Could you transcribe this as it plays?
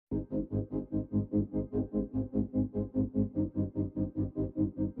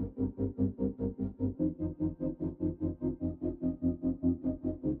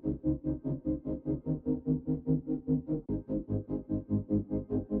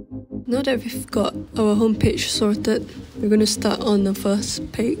Now that we've got our homepage sorted, we're going to start on the first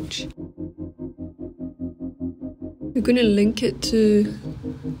page. We're going to link it to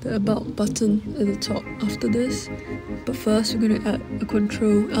the About button at the top after this. But first, we're going to add a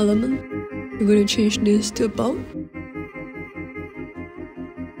control element. We're going to change this to About.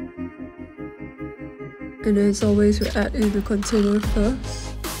 And as always, we add in the container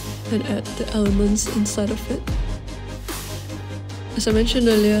first and add the elements inside of it. As I mentioned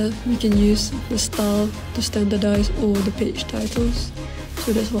earlier, we can use the style to standardize all the page titles.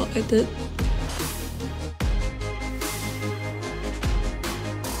 So that's what I did.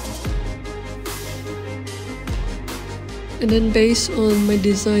 And then based on my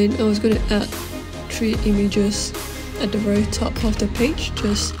design, I was going to add 3 images at the very top of the page,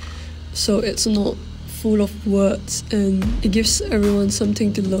 just so it's not full of words and it gives everyone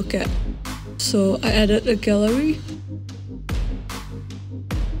something to look at. So I added a gallery.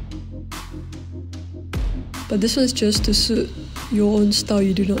 But this one's just to suit your own style.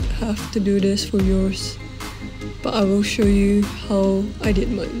 You do not have to do this for yours. But I will show you how I did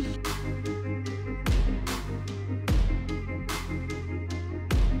mine.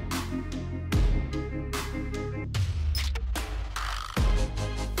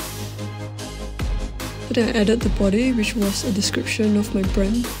 Then I added the body, which was a description of my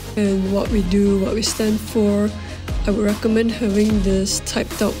brand and what we do, what we stand for. I would recommend having this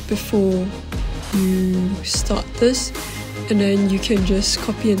typed out before you start this, and then you can just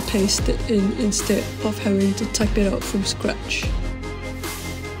copy and paste it in instead of having to type it out from scratch.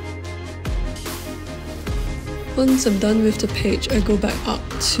 Once I'm done with the page, I go back up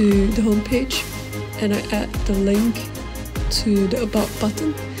to the home page and I add the link to the About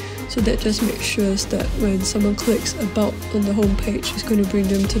button. So that just makes sure that when someone clicks About on the home page, it's going to bring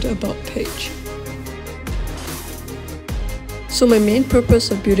them to the About page. So my main purpose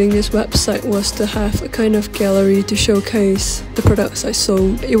of building this website was to have a kind of gallery to showcase the products I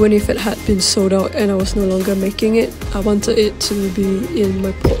sold. Even if it had been sold out and I was no longer making it, I wanted it to be in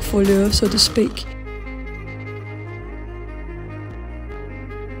my portfolio, so to speak.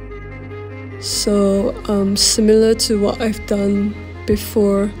 So similar to what I've done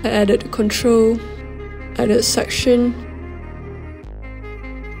before, I added a control, added a section,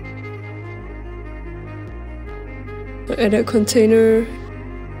 I added a container,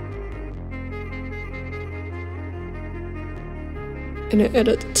 and I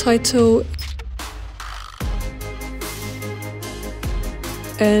added the title,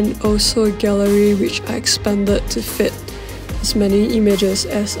 and also a gallery which I expanded to fit as many images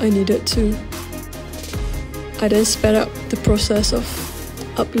as I needed to. I then sped up the process of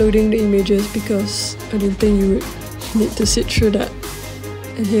uploading the images because I didn't think you would need to sit through that.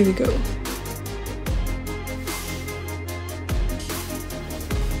 And here we go.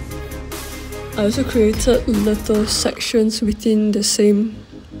 I also created little sections within the same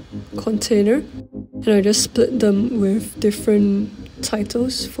container, and I just split them with different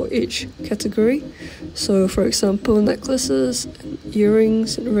titles for each category. So for example, necklaces, and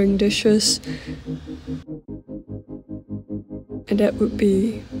earrings, and ring dishes. And that would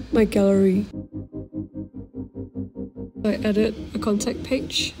be my gallery. I added a contact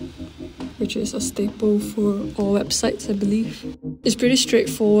page, which is a staple for all websites, I believe. It's pretty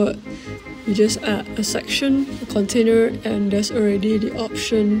straightforward. You just add a section, a container, and there's already the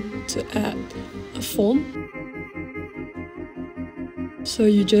option to add a form. So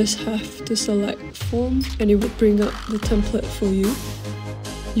you just have to select form and it would bring up the template for you.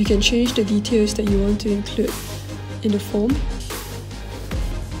 You can change the details that you want to include in the form.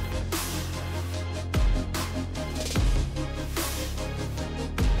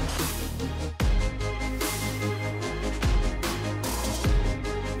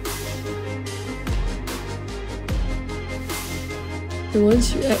 And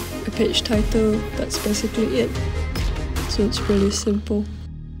once you add a page title, that's basically it. So it's really simple.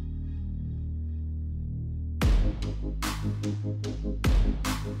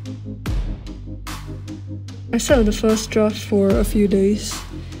 I sat on the first draft for a few days,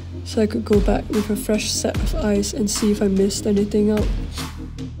 so I could go back with a fresh set of eyes and see if I missed anything out.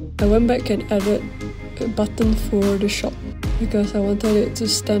 I went back and added a button for the shop because I wanted it to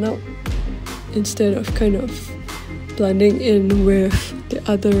stand out instead of kind of blending in with the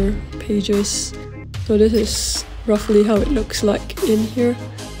other pages. So this is roughly how it looks like in here.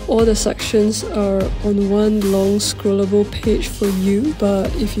 All the sections are on one long scrollable page for you,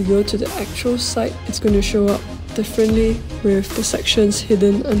 but if you go to the actual site, it's going to show up differently with the sections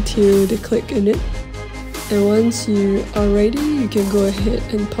hidden until they click in it. And once you are ready, you can go ahead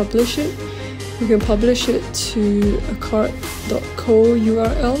and publish it. You can publish it to a cart.co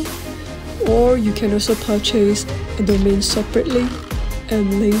URL, or you can also purchase a domain separately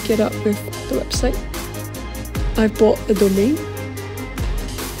and link it up with the website. I bought a domain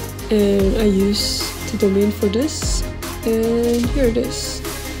and I use the domain for this, and here it is.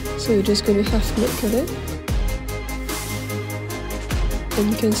 So you're just going to have to look at it, and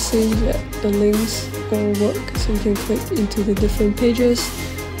you can see that the links all work, so you can click into the different pages.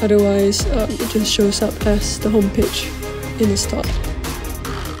 Otherwise, it just shows up as the home page in the start.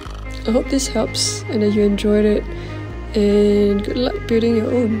 I hope this helps and that you enjoyed it, and good luck building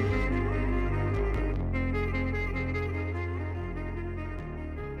your own.